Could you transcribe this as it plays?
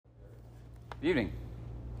Good evening.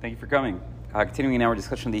 Thank you for coming. Continuing in our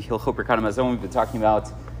discussion of the Hilchot Birkat Hamazon, we've been talking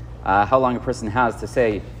about how long a person has to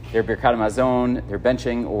say their Birkat Hamazon, their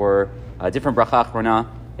benching, or a different bracha achrona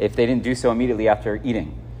if they didn't do so immediately after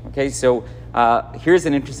eating. Okay, so here's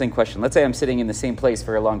an interesting question. Let's say I'm sitting in the same place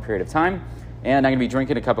for a long period of time, and I'm going to be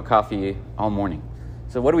drinking a cup of coffee all morning.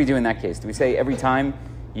 So what do we do in that case? Do we say every time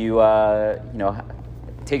you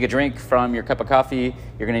take a drink from your cup of coffee,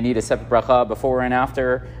 you're going to need a separate bracha before and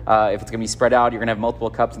after? If it's going to be spread out, you're going to have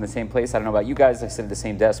multiple cups in the same place. I don't know about you guys, I sit at the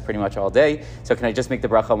same desk pretty much all day. So can I just make the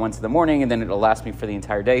bracha once in the morning and then it'll last me for the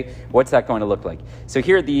entire day? What's that going to look like? So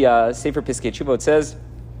here the Sefer Piskei Teshuvot says,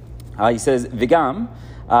 he says, Vigam,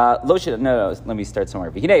 let me start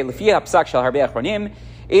somewhere. V'hinei, lefi hapsak shel harbei achronim,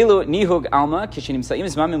 elu nihug alma kishenimsaim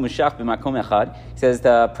zman memushach b'makom echad. He says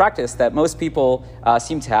the practice that most people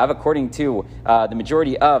seem to have, according to the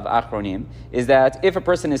majority of achronim, is that if a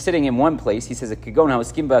person is sitting in one place, he says, "Kagon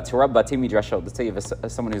ha'oskim b'torah b'tei midrashot." Let's say you have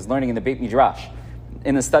someone who's learning in the Beit Midrash,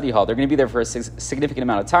 in the study hall. They're going to be there for a significant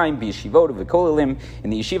amount of time, b'yeshivot of the kolelim, in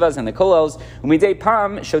the yeshivas and the kollels. Umidei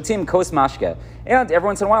pam shotim kos mashke. And every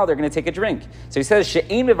once in a while, they're going to take a drink. So he says,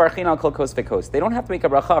 she'ein mevarchin al kol kos v'kos. They don't have to make a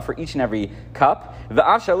bracha for each and every cup.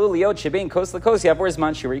 V'af shalu liot shebein kos l'kos yavor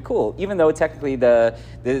zman shiri kul. Even though technically the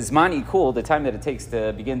zman ikul, the time that it takes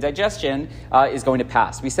to begin digestion, is going to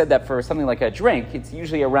pass. We said that for something like a drink, it's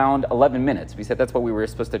usually around 11 minutes. We said that's what we were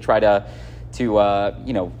supposed to try to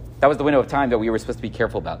that was the window of time that we were supposed to be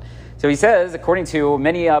careful about. So he says, according to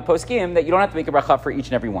many poskim, that you don't have to make a bracha for each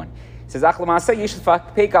and every one. He says, he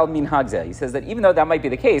says that even though that might be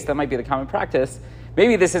the case, that might be the common practice,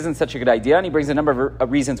 maybe this isn't such a good idea, and he brings a number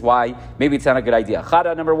of reasons why maybe it's not a good idea.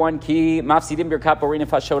 Chada, number one, ki mafsidim birkat borin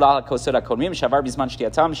nefashot al kosod hakodmim shavar bizman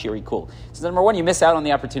shtiatam shiri kul. So number one, you miss out on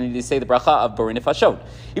the opportunity to say the bracha of borin nefashot.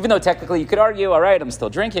 Even though technically you could argue, all right, I'm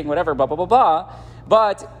still drinking, whatever, blah, blah, blah, blah,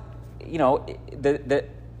 but, the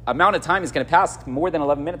amount of time is going to pass, more than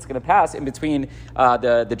 11 minutes is going to pass in between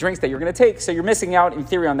the drinks that you're going to take, so you're missing out in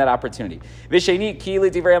theory on that opportunity. He says, he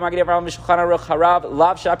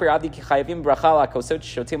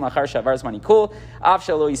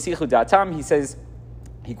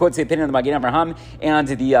quotes the opinion of the Magen Avraham and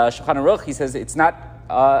the Shulchan Aruch. He says it's not,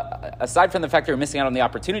 aside from the fact that you're missing out on the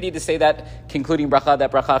opportunity to say that concluding bracha,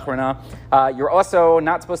 that bracha achrona, you're also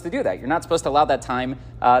not supposed to do that. You're not supposed to allow that time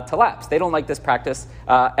to lapse. They don't like this practice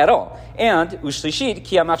at all. And ushlishit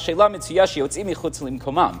ki amachshela mitzuyash yotzim michutz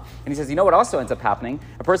limkomam. And he says, you know what also ends up happening?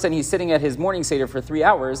 A person, he's sitting at his morning seder for 3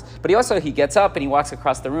 hours, but he gets up and he walks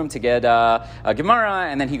across the room to get a Gemara,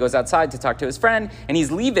 and then he goes outside to talk to his friend, and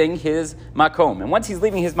he's leaving his makom. And once he's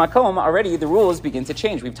leaving his makom, already the rules begin to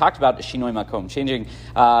change. We've talked about shinoi makom, changing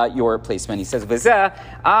your placement. He says, "V'zeh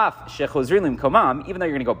af shechozrin limkomam." Even though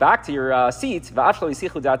you're going to go back to your seat, v'af shelo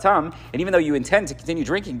yisichu datam, and even though you intend to continue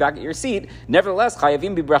drinking back at your seat, nevertheless,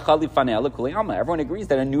 chayavim bibracha lifanei lekuli alma. Everyone agrees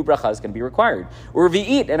that a new bracha is going to be required. Or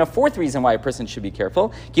v'it, and a fourth reason why a person should be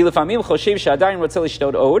careful: ki lefamim choshev she'adayin rotzeh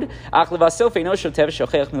lishtod od, ach levasof eino shotev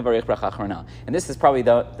shochech mevarich bracha achrona. And this is probably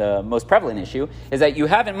the most prevalent issue: is that you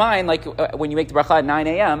have in mind, like when you make the bracha at 9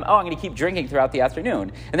 a.m. Oh, I'm going to keep drinking throughout the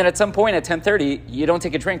afternoon, and then at some point at 10:30, you don't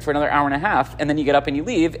take a drink for another hour and a half, and then you get up and you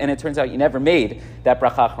leave, and it turns out you never made that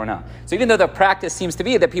bracha achrona. So even though the practice seems to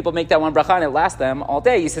be that people make that one bracha and it lasts them all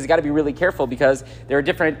day, he says you got to be really careful because there are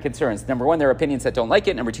different concerns. Number one, there are opinions that don't like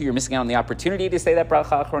it. Number two, you're missing out on the opportunity to say that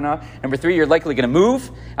bracha achrona. Number three, you're likely going to move,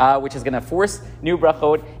 which is going to force new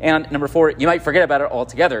brachot. And number four, you might forget about it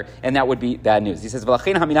altogether, and that would be bad news. He says,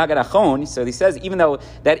 V'lachein haminhag anachon. So he says, even though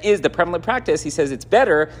that is the prevalent practice, he says it's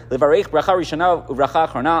better levarech bracha rishona ubracha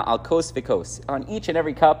achrona al kos v'kos. On each and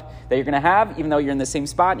every cup that you're going to have, even though you're in the same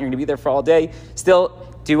spot and you're going to be there for all day, still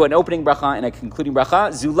do an opening bracha and a concluding bracha.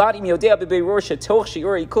 Zulat im yodea bebeirur shetoch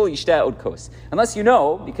shiur yikol yishteh od kos. Unless you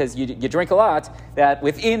know, because you drink a lot, that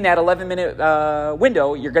within that 11-minute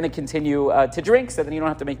window, you're going to continue to drink, so then you don't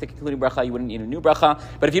have to make the concluding bracha, you wouldn't need a new bracha.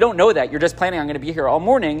 But if you don't know that, you're just planning on going to be here all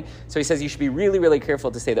morning, so he says you should be really, really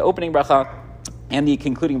careful to say the opening bracha and the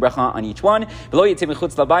concluding bracha on each one. You got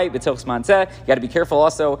to be careful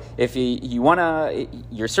also if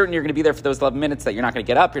you're certain you're going to be there for those 11 minutes, that you're not going to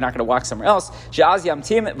get up, you're not going to walk somewhere else.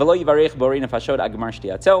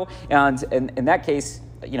 And in that case,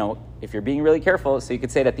 if you're being really careful, so you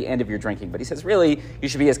could say it at the end of your drinking. But he says, really, you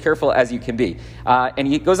should be as careful as you can be. And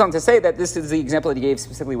he goes on to say that this is the example that he gave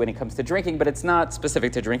specifically when it comes to drinking, but it's not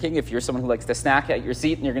specific to drinking. If you're someone who likes to snack at your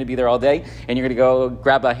seat and you're going to be there all day, and you're going to go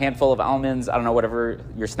grab a handful of almonds, I don't know, whatever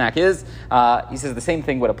your snack is, he says the same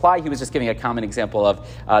thing would apply. He was just giving a common example of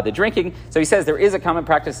the drinking. So he says there is a common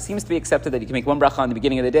practice. It seems to be accepted that you can make one bracha in the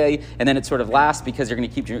beginning of the day, and then it sort of lasts because you're going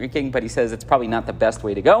to keep drinking, but he says it's probably not the best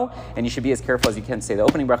way to go, and you should be as careful as you can to say the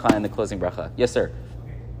opening bracha and the closing bracha. Yes, sir.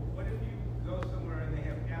 Okay. What if you go somewhere and they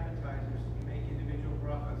have appetizers, you make individual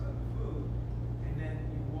brachas on the food, and then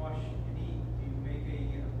you wash and eat? Do you make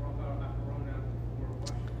a bracha or macarona before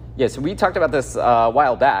washing? Yes, we talked about this a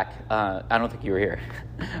while back. I don't think you were here.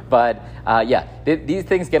 But these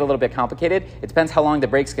things get a little bit complicated. It depends how long the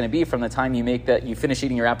break's going to be from the time you finish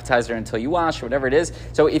eating your appetizer until you wash, or whatever it is.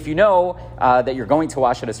 So if you know that you're going to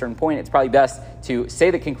wash at a certain point, it's probably best to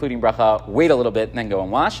say the concluding bracha, wait a little bit, and then go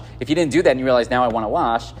and wash. If you didn't do that and you realize now I want to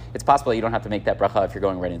wash, it's possible you don't have to make that bracha if you're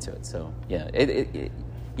going right into it. So yeah,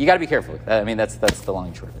 you got to be careful. I mean, that's the long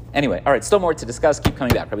and short of it. Anyway, all right, still more to discuss. Keep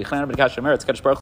coming back. Rabbi Chanan ben Akash Omer, it's Kadosh Baruch